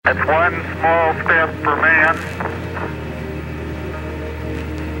It's one small step for man,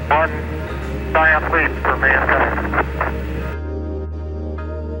 one giant leap for mankind.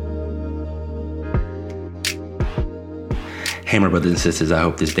 Hey, my brothers and sisters, I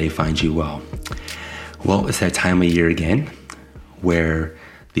hope this day finds you well. Well, it's that time of year again where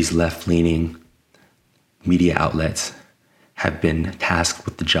these left-leaning media outlets have been tasked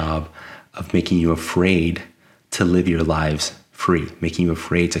with the job of making you afraid to live your lives free, making you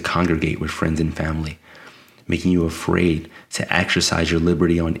afraid to congregate with friends and family, making you afraid to exercise your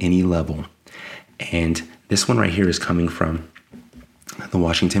liberty on any level. And this one right here is coming from the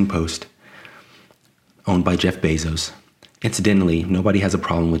Washington Post, owned by Jeff Bezos. Incidentally, nobody has a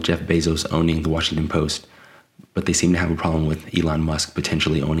problem with Jeff Bezos owning the Washington Post, but they seem to have a problem with Elon Musk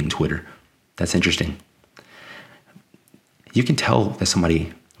potentially owning Twitter. That's interesting. You can tell that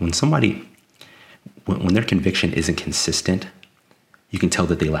when their conviction isn't consistent, you can tell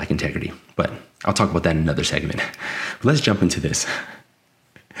that they lack integrity. But I'll talk about that in another segment. But let's jump into this.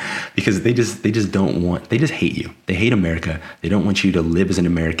 Because they just hate you. They hate America. They don't want you to live as an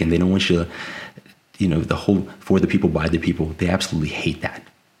American. They don't want you to, the whole for the people, by the people. They absolutely hate that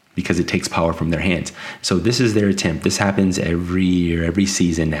because it takes power from their hands. So this is their attempt. This happens every year, every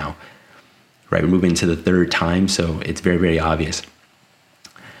season now, right? We're moving to the third time, so it's very, very obvious.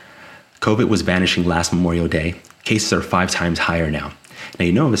 COVID was vanishing last Memorial Day. Cases are 5 times higher now. Now,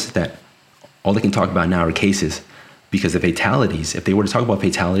 you notice that all they can talk about now are cases because the fatalities, if they were to talk about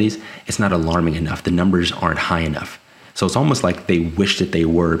fatalities, it's not alarming enough. The numbers aren't high enough. So it's almost like they wish that they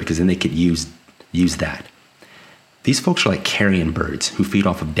were because then they could use that. These folks are like carrion birds who feed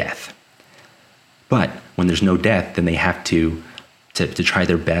off of death. But when there's no death, then they have to try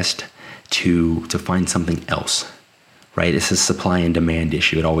their best to find something else, right? It's a supply and demand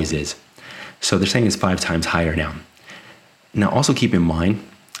issue. It always is. So they're saying it's 5 times higher now. Now, also keep in mind,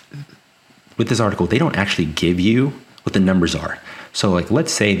 with this article, they don't actually give you what the numbers are. So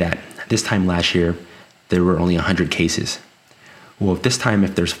let's say that this time last year, there were only 100 cases. Well, if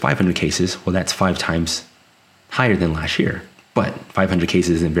there's 500 cases, well, that's 5 times higher than last year. But 500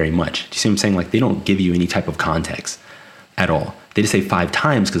 cases isn't very much. Do you see what I'm saying? They don't give you any type of context at all. They just say 5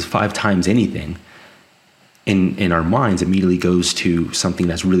 times because 5 times anything in our minds immediately goes to something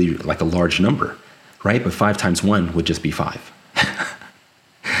that's really like a large number, right? But 5 times 1 would just be 5.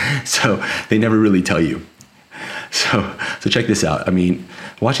 So they never really tell you. So check this out. I mean,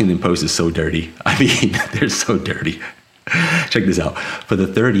 Washington Post is so dirty. I mean, they're so dirty. Check this out. For the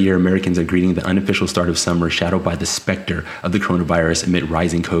 3rd year, Americans are greeting the unofficial start of summer shadowed by the specter of the coronavirus amid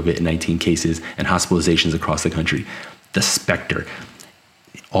rising COVID-19 cases and hospitalizations across the country. The specter.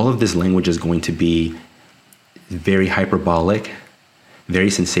 All of this language is going to be very hyperbolic, very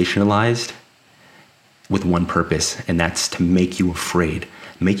sensationalized, with one purpose, and that's to make you afraid.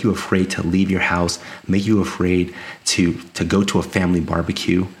 Make you afraid to leave your house, make you afraid to go to a family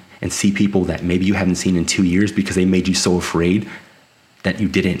barbecue and see people that maybe you haven't seen in 2 years because they made you so afraid that you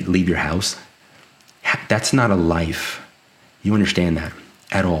didn't leave your house. That's not a life. You understand that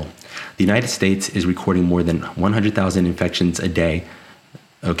at all. The United States is recording more than 100,000 infections a day.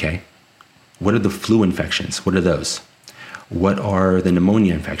 Okay. What are the flu infections? What are those? What are the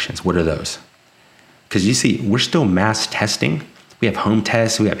pneumonia infections? What are those? Because you see, we're still mass testing. We have home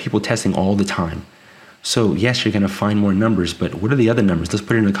tests. We have people testing all the time. So yes, you're going to find more numbers, but what are the other numbers? Let's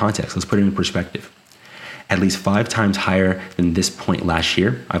put it into context. Let's put it in perspective. At least 5 times higher than this point last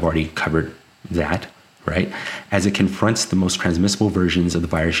year. I've already covered that, right? As it confronts the most transmissible versions of the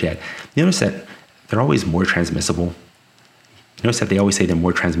virus yet. You notice that they're always more transmissible. You notice that they always say they're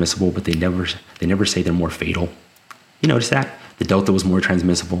more transmissible, but they never say they're more fatal. You notice that? The Delta was more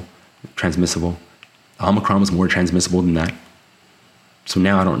transmissible. Omicron was more transmissible than that. So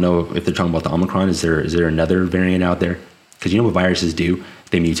now I don't know if they're talking about the Omicron. Is there another variant out there? Because you know what viruses do?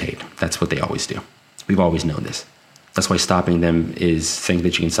 They mutate. That's what they always do. We've always known this. That's why stopping them is saying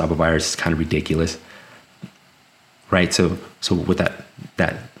that you can stop a virus is kind of ridiculous. Right? So with that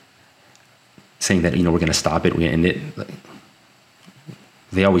saying that, we're going to stop it, we end it,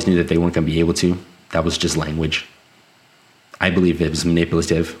 they always knew that they weren't going to be able to. That was just language. I believe it was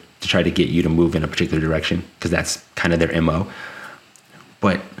manipulative to try to get you to move in a particular direction because that's kind of their MO.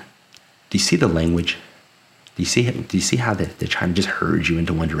 But do you see the language? Do you see how they're trying to just herd you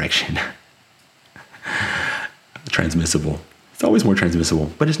into one direction? Transmissible. It's always more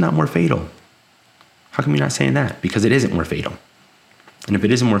transmissible, but it's not more fatal. How come you're not saying that? Because it isn't more fatal. And if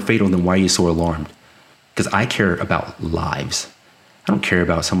it isn't more fatal, then why are you so alarmed? Because I care about lives. I don't care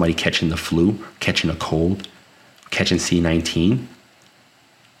about somebody catching the flu, catching a cold, catching C-19.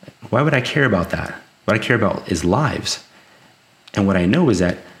 Why would I care about that? What I care about is lives. And what I know is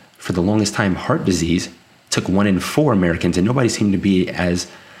that for the longest time, heart disease took 1 in 4 Americans, and nobody seemed to be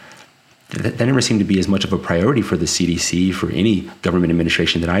that never seemed to be as much of a priority for the CDC, for any government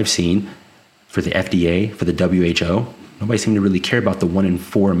administration that I've seen, for the FDA, for the WHO. Nobody seemed to really care about the 1 in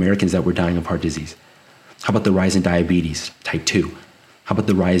 4 Americans that were dying of heart disease. How about the rise in diabetes, type 2? How about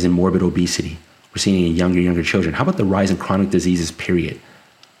the rise in morbid obesity? We're seeing it in younger children. How about the rise in chronic diseases, period?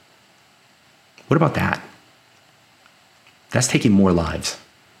 What about that? That's taking more lives.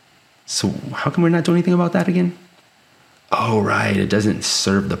 So how come we're not doing anything about that again? Oh, right, it doesn't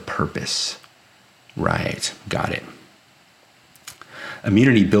serve the purpose. Right, got it.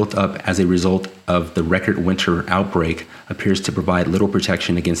 Immunity built up as a result of the record winter outbreak appears to provide little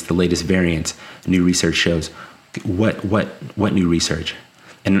protection against the latest variants, new research shows. What new research?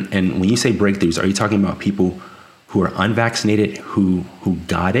 And when you say breakthroughs, are you talking about people who are unvaccinated who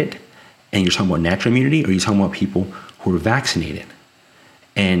got it, and you're talking about natural immunity, or are you talking about people who are vaccinated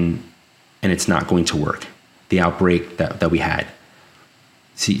and it's not going to work? The outbreak that we had.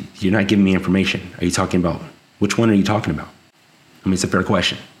 See, you're not giving me information. Are you talking about, which one are you talking about? I mean, it's a fair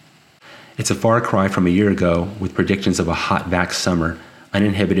question. It's a far cry from a year ago with predictions of a hot vax summer,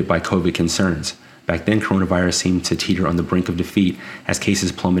 uninhibited by COVID concerns. Back then, coronavirus seemed to teeter on the brink of defeat as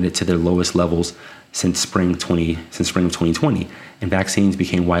cases plummeted to their lowest levels since spring of 2020, and vaccines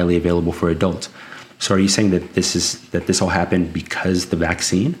became widely available for adults. So are you saying that this all happened because the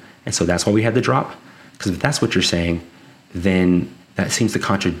vaccine, and so that's why we had the drop? Because if that's what you're saying, then that seems to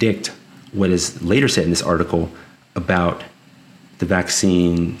contradict what is later said in this article about the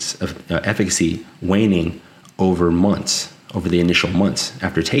vaccine's efficacy waning over the initial months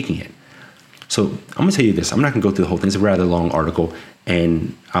after taking it. So I'm going to tell you this. I'm not going to go through the whole thing. It's a rather long article,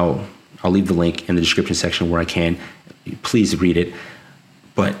 and I'll leave the link in the description section where I can. Please read it.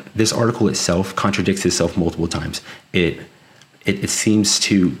 But this article itself contradicts itself multiple times. It seems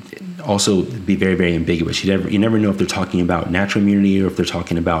to also be very, very ambiguous. You never know if they're talking about natural immunity or if they're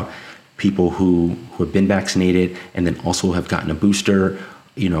talking about people who have been vaccinated and then also have gotten a booster,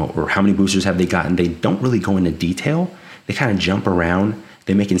 or how many boosters have they gotten. They don't really go into detail. They kind of jump around.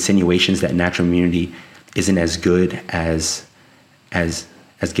 They make insinuations that natural immunity isn't as good as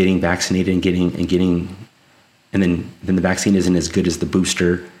getting vaccinated and then the vaccine isn't as good as the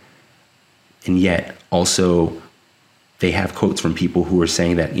booster. And yet also they have quotes from people who are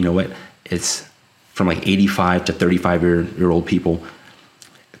saying that, it's from like 85 to 35-year-old people,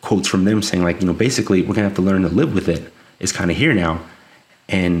 quotes from them saying like, basically we're gonna have to learn to live with it. It's kind of here now.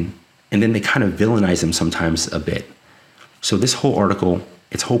 And then they kind of villainize them sometimes a bit. So this whole article,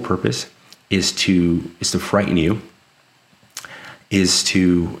 its whole purpose is to frighten you, is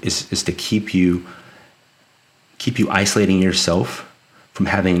to keep you isolating yourself from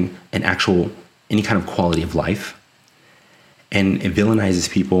having any kind of quality of life. And it villainizes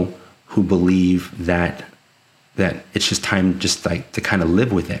people who believe that it's just time just like to kind of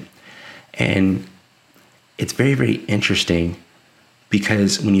live with it. And it's very, very interesting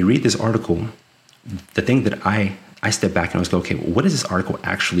because when you read this article, the thing that I step back and I was like, okay, what is this article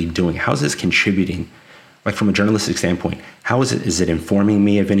actually doing? How is this contributing? Like from a journalistic standpoint, how is it informing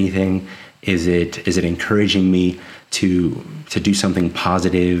me of anything? Is it encouraging me to do something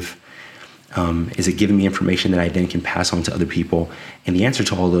positive? Is it giving me information that I then can pass on to other people? And the answer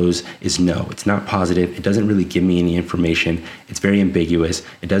to all those is no. It's not positive. It doesn't really give me any information. It's very ambiguous.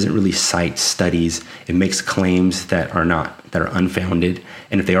 It doesn't really cite studies. It makes claims that are unfounded.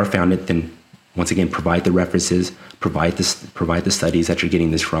 And if they are founded, then once again, provide the references, provide the studies that you're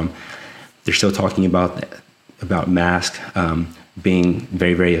getting this from. They're still talking about masks being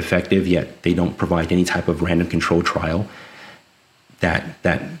very, very effective, yet they don't provide any type of random control trial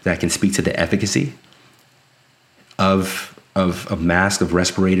that can speak to the efficacy of masks, of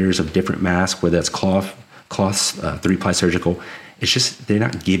respirators, of different masks, whether that's cloths, 3-ply surgical. It's just they're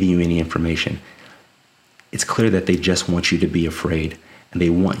not giving you any information. It's clear that they just want you to be afraid, and they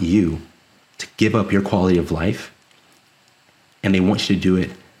want you to give up your quality of life, and they want you to do it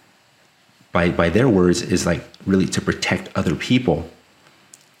by their words is like really to protect other people,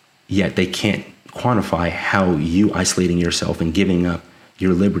 yet they can't quantify how you isolating yourself and giving up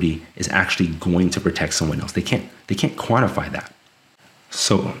your liberty is actually going to protect someone else. They can't quantify that.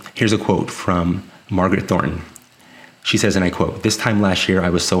 So here's a quote from Margaret Thornton. She says, and I quote, "This time last year, I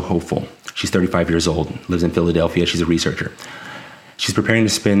was so hopeful." She's 35 years old, lives in Philadelphia. She's a researcher. She's preparing to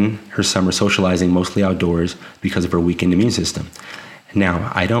spend her summer socializing mostly outdoors because of her weakened immune system.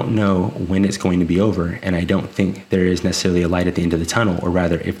 Now, I don't know when it's going to be over, and I don't think there is necessarily a light at the end of the tunnel, or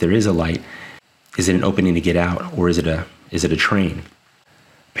rather, if there is a light, is it an opening to get out, or is it a train?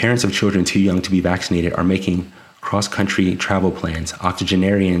 Parents of children too young to be vaccinated are making cross-country travel plans.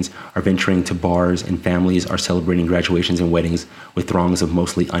 Octogenarians are venturing to bars, and families are celebrating graduations and weddings with throngs of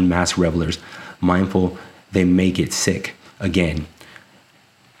mostly unmasked revelers, mindful they may get sick again.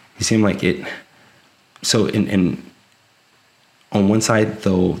 You seem like it. So in on one side,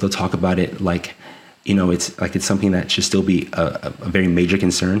 they'll talk about it like, it's like it's something that should still be a very major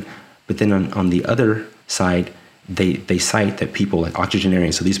concern. But then on the other side, they cite that people like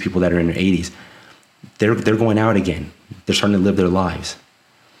octogenarians, so these people that are in their 80s, they're going out again. They're starting to live their lives.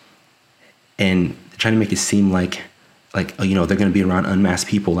 And they're trying to make it seem like they're going to be around unmasked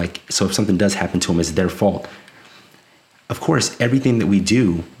people. So if something does happen to them, it's their fault. Of course, everything that we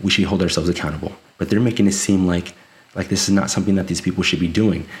do, we should hold ourselves accountable. But they're making it seem like this is not something that these people should be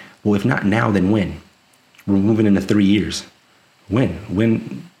doing. Well, if not now, then when? We're moving into 3 years. When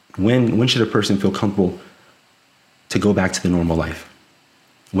should a person feel comfortable to go back to the normal life?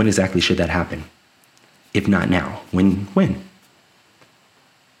 When exactly should that happen? If not now, when?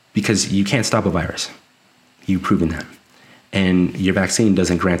 Because you can't stop a virus. You've proven that. And your vaccine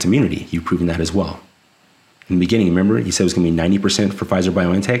doesn't grant immunity. You've proven that as well. In the beginning, remember, you said it was going to be 90% for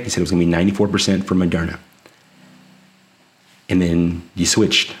Pfizer-BioNTech. You said it was going to be 94% for Moderna. And then you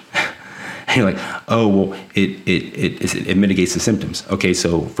switched. And you're like, oh, well, it mitigates the symptoms. Okay,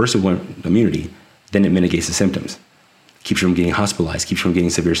 so first it went immunity, then it mitigates the symptoms. Keeps you from getting hospitalized, keeps you from getting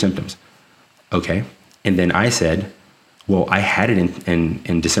severe symptoms. Okay, and then I said, well, I had it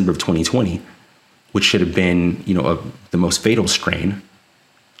in December of 2020, which should have been, the most fatal strain.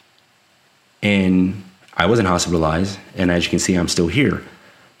 And I wasn't hospitalized, and as you can see, I'm still here.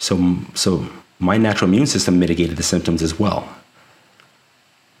 So my natural immune system mitigated the symptoms as well.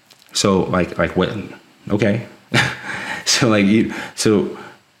 So like what? Okay. So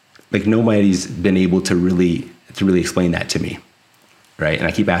nobody's been able to really explain that to me, right? And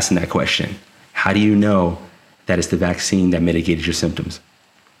I keep asking that question: how do you know that it's the vaccine that mitigated your symptoms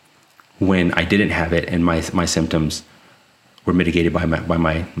when I didn't have it and my symptoms were mitigated by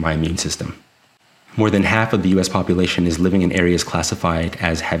my immune system? More than half of the U.S. population is living in areas classified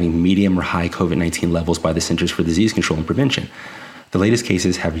as having medium or high COVID-19 levels by the Centers for Disease Control and Prevention. The latest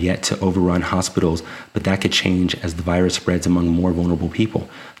cases have yet to overrun hospitals, but that could change as the virus spreads among more vulnerable people.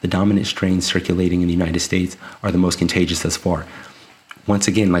 The dominant strains circulating in the United States are the most contagious thus far. Once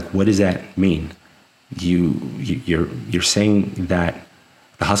again, what does that mean? You're saying that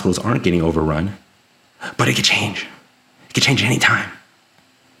the hospitals aren't getting overrun, but it could change. It could change anytime.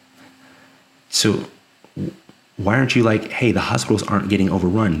 So why aren't you like, hey, the hospitals aren't getting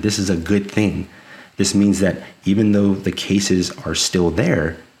overrun? This is a good thing. This means that even though the cases are still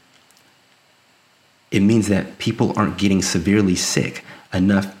there, it means that people aren't getting severely sick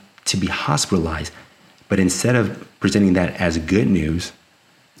enough to be hospitalized. But instead of presenting that as good news,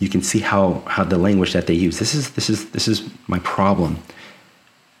 you can see how the language that they use. This is my problem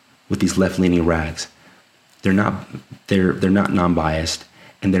with these left-leaning rags. They're not non-biased,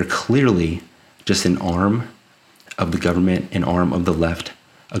 and they're clearly just an arm of the government, an arm of the left,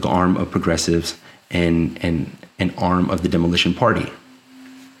 an arm of progressives, and an arm of the demolition party.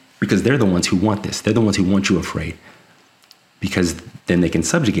 Because they're the ones who want this. They're the ones who want you afraid. Because then they can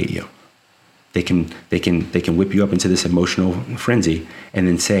subjugate you. They can whip you up into this emotional frenzy and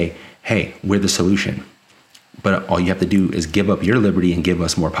then say, hey, we're the solution. But all you have to do is give up your liberty and give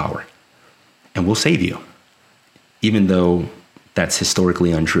us more power. And we'll save you. Even though that's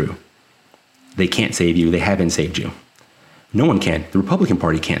historically untrue. They can't save you. They haven't saved you. No one can. The Republican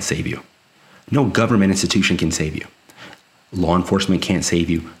Party can't save you. No government institution can save you. Law enforcement can't save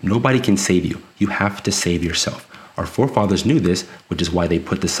you. Nobody can save you. You have to save yourself. Our forefathers knew this, which is why they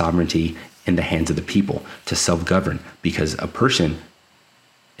put the sovereignty in the hands of the people to self-govern, because a person,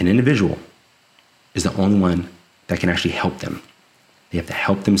 an individual, is the only one that can actually help them. They have to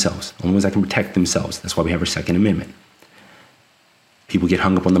help themselves. Only ones that can protect themselves. That's why we have our Second Amendment. People get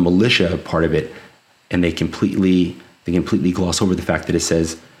hung up on the militia part of it, and they completely gloss over the fact that it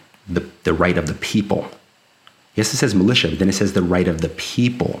says the right of the people. Yes, it says militia, but then it says the right of the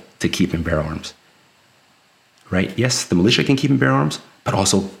people to keep and bear arms. Right? Yes, the militia can keep and bear arms, but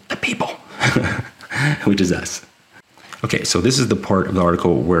also the people, which is us. Okay, so this is the part of the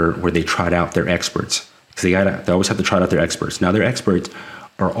article where they trot out their experts. Because they always have to trot out their experts. Now, their experts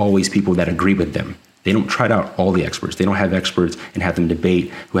are always people that agree with them. They don't trot out all the experts. They don't have experts and have them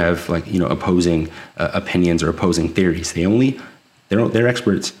debate who have opposing opinions or opposing theories. Their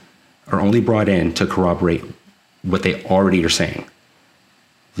experts are only brought in to corroborate what they already are saying.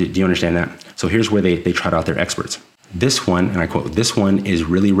 Do you understand that? So here's where they trot out their experts. This one, and I quote, "This one is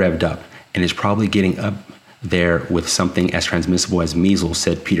really revved up and is probably getting there with something as transmissible as measles,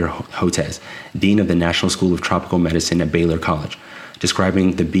 said Peter Hotez, Dean of the National School of Tropical Medicine at Baylor College,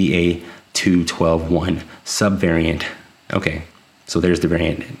 describing the BA.2.12.1 subvariant. Okay, so there's the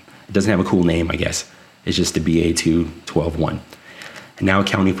variant. It doesn't have a cool name, I guess. It's just the BA.2.12.1. Now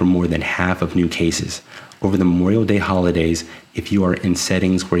accounting for more than half of new cases. Over the Memorial Day holidays, if you are in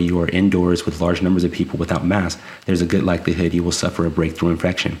settings where you are indoors with large numbers of people without masks, there's a good likelihood you will suffer a breakthrough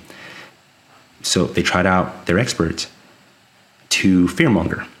infection. So they tried out their experts to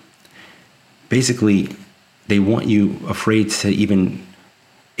fearmonger. Basically, they want you afraid to even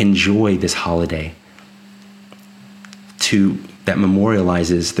enjoy this holiday that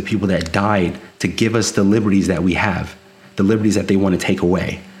memorializes the people that died to give us the liberties that we have, the liberties that they want to take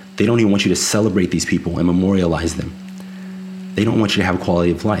away. They don't even want you to celebrate these people and memorialize them. They don't want you to have a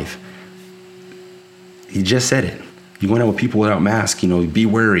quality of life. He just said it. You went out with people without masks, be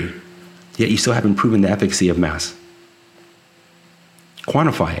wary. Yet you still haven't proven the efficacy of masks.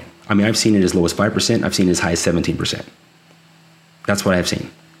 Quantify it. I've seen it as low as 5%. I've seen it as high as 17%. That's what I've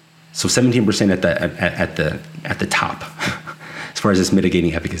seen. So 17% at the top, as far as its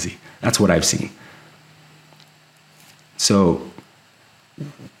mitigating efficacy. That's what I've seen. So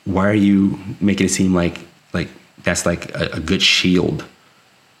why are you making it seem like that's like a good shield,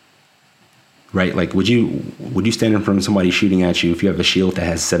 right? Like, would you stand in front of somebody shooting at you if you have a shield that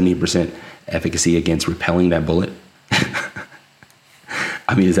has 70% efficacy against repelling that bullet?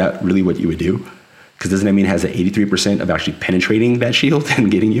 Is that really what you would do? Because doesn't that mean it has an 83% of actually penetrating that shield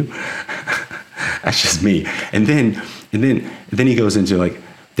and getting you? That's just me. And then he goes into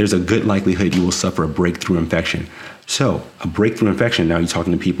there's a good likelihood you will suffer a breakthrough infection. So a breakthrough infection, now you're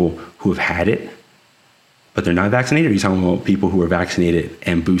talking to people who have had it, but they're not vaccinated, or you're talking about people who are vaccinated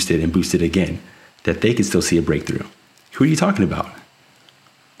and boosted again, that they could still see a breakthrough. Who are you talking about?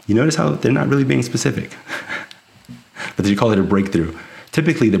 You notice how they're not really being specific, but they call it a breakthrough.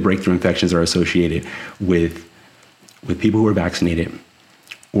 Typically, the breakthrough infections are associated with people who are vaccinated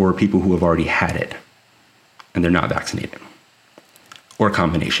or people who have already had it and they're not vaccinated, or a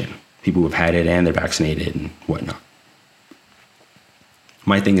combination, people who have had it and they're vaccinated and whatnot.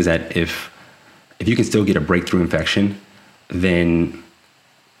 My thing is that if you can still get a breakthrough infection, then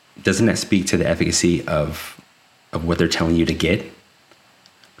doesn't that speak to the efficacy of what they're telling you to get?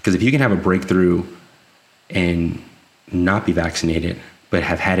 Because if you can have a breakthrough and not be vaccinated, but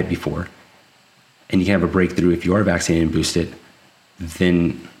have had it before, and you can have a breakthrough if you are vaccinated and boosted,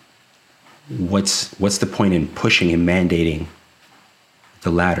 then what's the point in pushing and mandating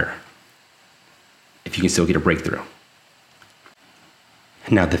the latter if you can still get a breakthrough?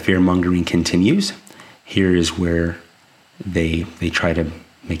 Now the fear-mongering continues. Here is where they try to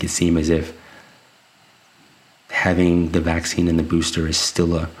make it seem as if having the vaccine and the booster is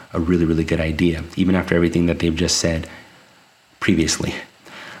still a really, really good idea, even after everything that they've just said previously.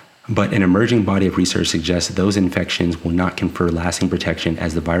 But an emerging body of research suggests that those infections will not confer lasting protection,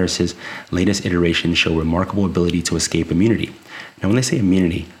 as the virus's latest iterations show remarkable ability to escape immunity. Now, when they say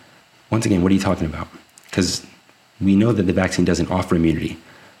immunity, once again, what are you talking about? Because we know that the vaccine doesn't offer immunity.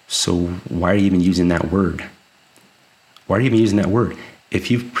 So why are you even using that word? Why are you even using that word? If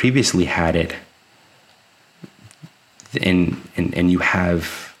you've previously had it and you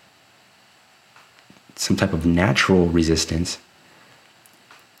have some type of natural resistance,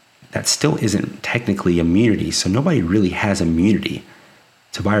 that still isn't technically immunity. So nobody really has immunity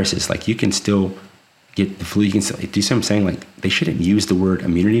to viruses. You can still get the flu. You can still, do you see what I'm saying? They shouldn't use the word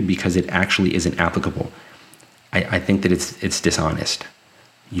immunity because it actually isn't applicable. I think that it's dishonest.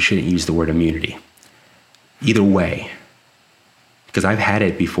 You shouldn't use the word immunity. Either way, because I've had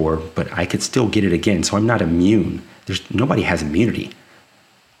it before, but I could still get it again. So I'm not immune. Nobody has immunity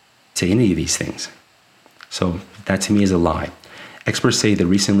to any of these things. So that to me is a lie. Experts say the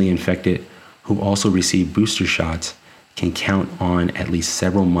recently infected who also received booster shots can count on at least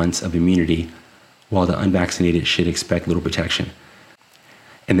several months of immunity, while the unvaccinated should expect little protection.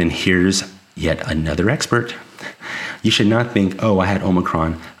 And then here's yet another expert. You should not think, I had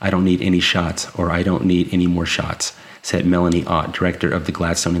Omicron, I don't need any shots, or I don't need any more shots, said Melanie Ott, director of the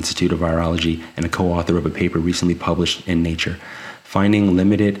Gladstone Institute of Virology and a co-author of a paper recently published in Nature, finding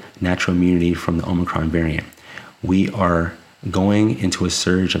limited natural immunity from the Omicron variant. We are going into a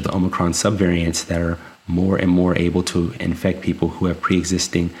surge of the Omicron subvariants that are more and more able to infect people who have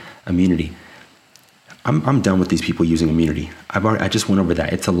pre-existing immunity. I'm done with these people using immunity. I just went over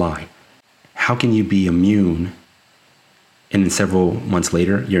that. It's a lie. How can you be immune and then several months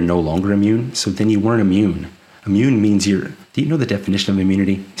later you're no longer immune? So then you weren't immune. Immune means do you know the definition of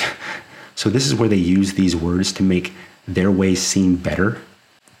immunity? So this is where they use these words to make their ways seem better.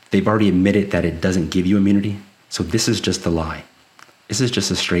 They've already admitted that it doesn't give you immunity. So this is just a lie. This is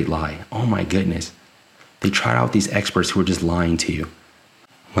just a straight lie. Oh my goodness. They tried out these experts who are just lying to you.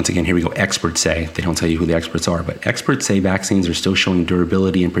 Once again, here we go. Experts say, they don't tell you who the experts are, but experts say vaccines are still showing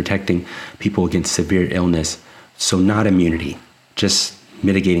durability and protecting people against severe illness. So not immunity, just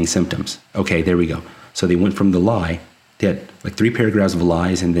mitigating symptoms. Okay, there we go. So they went from the lie, they had like 3 paragraphs of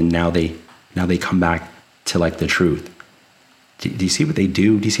lies, and then now they come back to like the truth. Do you see what they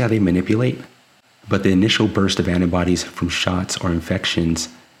do? Do you see how they manipulate? But the initial burst of antibodies from shots or infections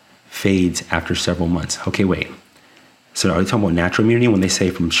fades after several months. Okay, wait. So are they talking about natural immunity when they say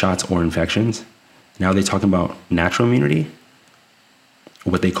from shots or infections? Now they're talking about natural immunity?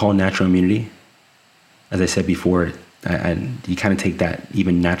 What they call natural immunity? As I said before, you kind of take that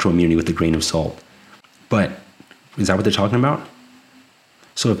even natural immunity with a grain of salt. But is that what they're talking about?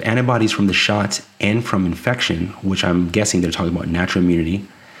 So if antibodies from the shots and from infection, which I'm guessing they're talking about natural immunity,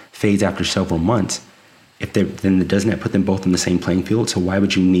 fades after several months, then doesn't that put them both in the same playing field? So why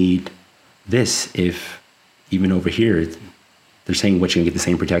would you need this if even over here they're saying what you're gonna get the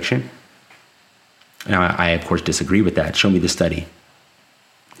same protection? Now I of course disagree with that. Show me the study.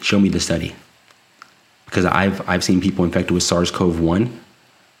 Show me the study. Because I've seen people infected with SARS-CoV-1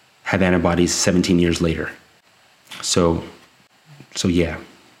 have antibodies 17 years later. So yeah.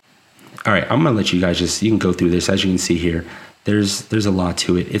 All right, I'm gonna let you guys you can go through this. As you can see here, there's a lot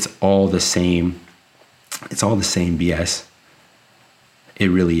to it. It's all the same. It's all the same BS. It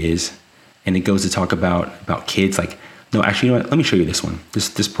really is. And it goes to talk about kids. Like, no, actually, you know what? Let me show you this one,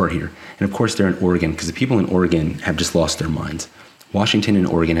 this part here. And of course, they're in Oregon because the people in Oregon have just lost their minds. Washington and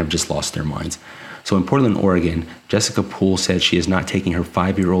Oregon have just lost their minds. So in Portland, Oregon, Jessica Poole said she is not taking her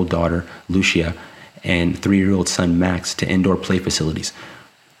 5-year-old daughter, Lucia, and 3-year-old son, Max, to indoor play facilities.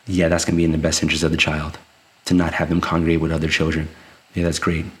 Yeah, that's going to be in the best interest of the child, to not have them congregate with other children. Yeah, that's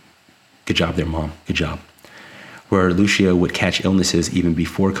great. Good job there, Mom. Good job. Where Lucia would catch illnesses even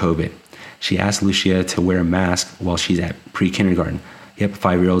before COVID. She asked Lucia to wear a mask while she's at pre-kindergarten. Yep,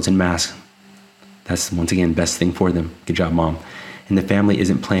 5-year-olds in masks. That's, once again, best thing for them. Good job, Mom. And the family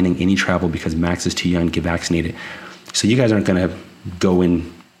isn't planning any travel because Max is too young to get vaccinated. So you guys aren't going to go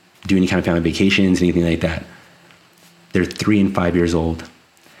and do any kind of family vacations, anything like that. They're 3 and 5 years old.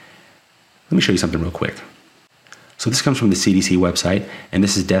 Let me show you something real quick. So this comes from the CDC website, and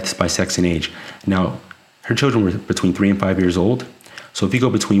this is deaths by sex and age. Now, her children were between 3 and 5 years old. So if you go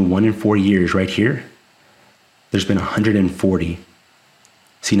between 1 and 4 years right here, there's been 140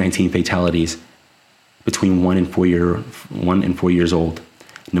 C19 fatalities between 1 and 4 years old.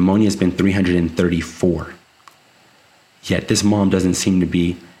 Pneumonia has been 334. Yet this mom doesn't seem to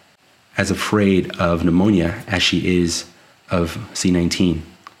be as afraid of pneumonia as she is of C19.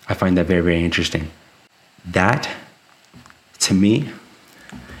 I find that very, very interesting. That, to me,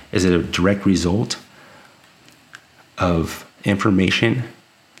 is a direct result of information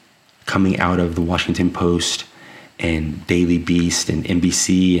coming out of the Washington Post and Daily Beast and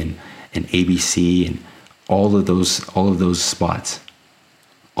NBC and ABC and all of those spots.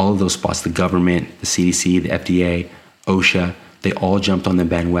 All of those spots, the government, the CDC, the FDA, OSHA, they all jumped on the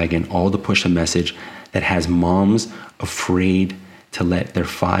bandwagon, all to push a message that has moms afraid to let their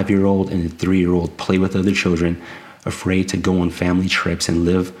 5-year-old and 3-year-old play with other children, afraid to go on family trips and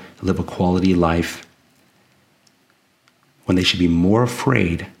live a quality life, when they should be more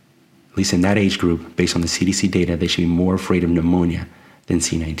afraid, at least in that age group, based on the CDC data, they should be more afraid of pneumonia than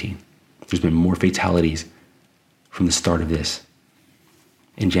C19. There's been more fatalities from the start of this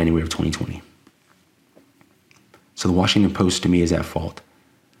in January of 2020. So the Washington Post, to me, is at fault.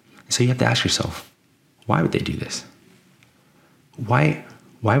 So you have to ask yourself, why would they do this? Why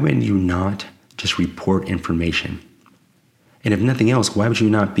would you not just report information? And if nothing else, why would you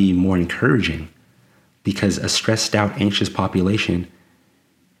not be more encouraging? Because a stressed out, anxious population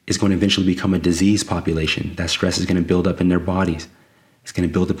is going to eventually become a disease population. That stress is going to build up in their bodies. It's going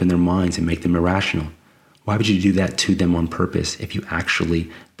to build up in their minds and make them irrational. Why would you do that to them on purpose if you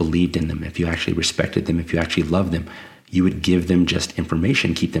actually believed in them, if you actually respected them, if you actually loved them? You would give them just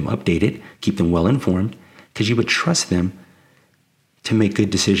information, keep them updated, keep them well informed, because you would trust them to make good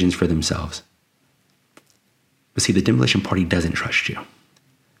decisions for themselves. But see, the Demolition Party doesn't trust you.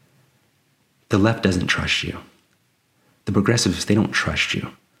 The left doesn't trust you. The progressives, they don't trust you.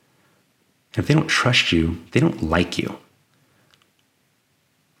 And if they don't trust you, they don't like you.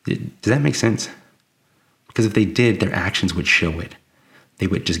 Does that make sense? Because if they did, their actions would show it. They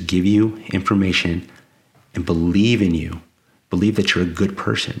would just give you information and believe in you, believe that you're a good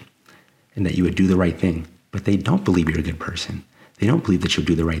person and that you would do the right thing. But they don't believe you're a good person. They don't believe that you'll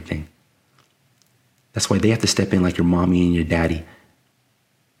do the right thing. That's why they have to step in like your mommy and your daddy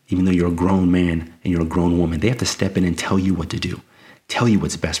Even though you're a grown man and you're a grown woman, they have to step in and tell you what to do, tell you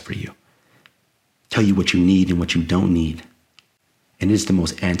what's best for you, tell you what you need and what you don't need. And it's the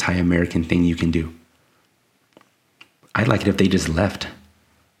most anti-American thing you can do. I'd like it if they just left.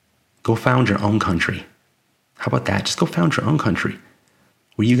 Go found your own country. How about that? Just go found your own country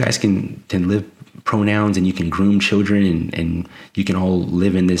where you guys can live pronouns and you can groom children and you can all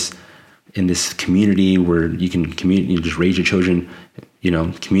live in this community where you can just raise your children,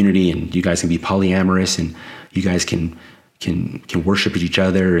 community, and you guys can be polyamorous and you guys can worship each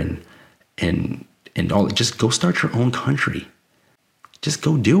other and all. Just go start your own country. Just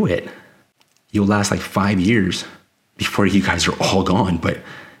go do it. You'll last like 5 years before you guys are all gone, but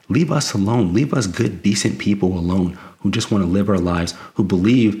leave us alone. Leave us good, decent people alone who just want to live our lives, who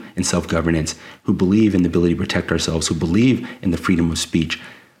believe in self-governance, who believe in the ability to protect ourselves, who believe in the freedom of speech,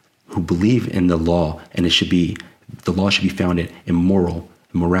 who believe in the law, and the law should be founded in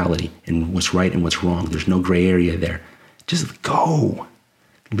morality, and what's right and what's wrong. There's no gray area there. Just go.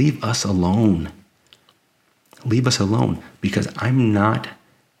 Leave us alone. Leave us alone, because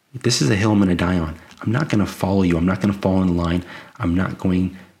this is a hill I'm going to die on. I'm not going to follow you. I'm not going to fall in line. I'm not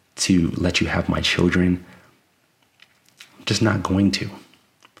going to let you have my children. I'm just not going to.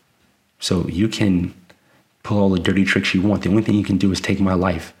 So you can pull all the dirty tricks you want. The only thing you can do is take my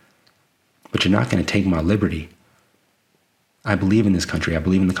life. But you're not going to take my liberty. I believe in this country. I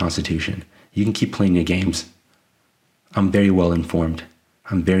believe in the Constitution. You can keep playing your games. I'm very well informed.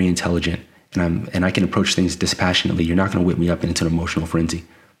 I'm very intelligent. And I can approach things dispassionately. You're not going to whip me up into an emotional frenzy.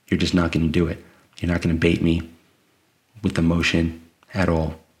 You're just not going to do it. You're not going to bait me with emotion at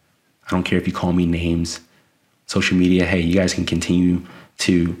all. I don't care if you call me names. Social media, hey, you guys can continue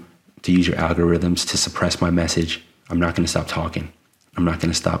to use your algorithms to suppress my message. I'm not going to stop talking. I'm not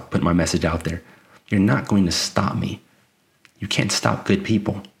going to stop putting my message out there. You're not going to stop me. You can't stop good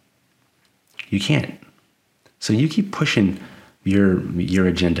people. You can't. So you keep pushing your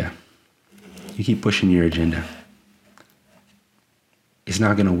agenda. You keep pushing your agenda. It's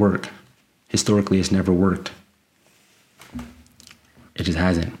not going to work. Historically, it's never worked. It just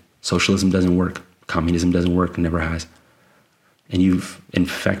hasn't. Socialism doesn't work. Communism doesn't work. It never has. And you've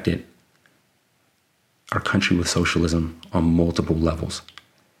infected our country with socialism on multiple levels.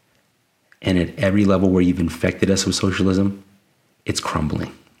 And at every level where you've infected us with socialism, it's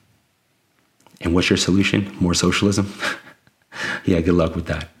crumbling. And what's your solution? More socialism? Yeah, good luck with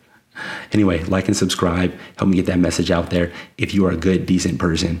that. Anyway, like and subscribe. Help me get that message out there. If you are a good, decent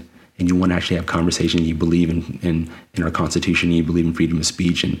person and you want to actually have conversation, you believe in our Constitution, you believe in freedom of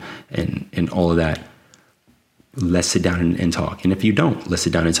speech and all of that, let's sit down and talk. And if you don't, let's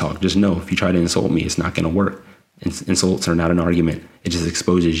sit down and talk. Just know, if you try to insult me, it's not going to work. Insults are not an argument. It just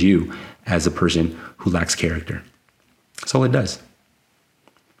exposes you as a person who lacks character. That's all it does.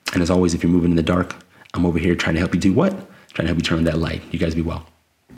 And as always, if you're moving in the dark, I'm over here trying to help you do what? Trying to help you turn on that light. You guys be well.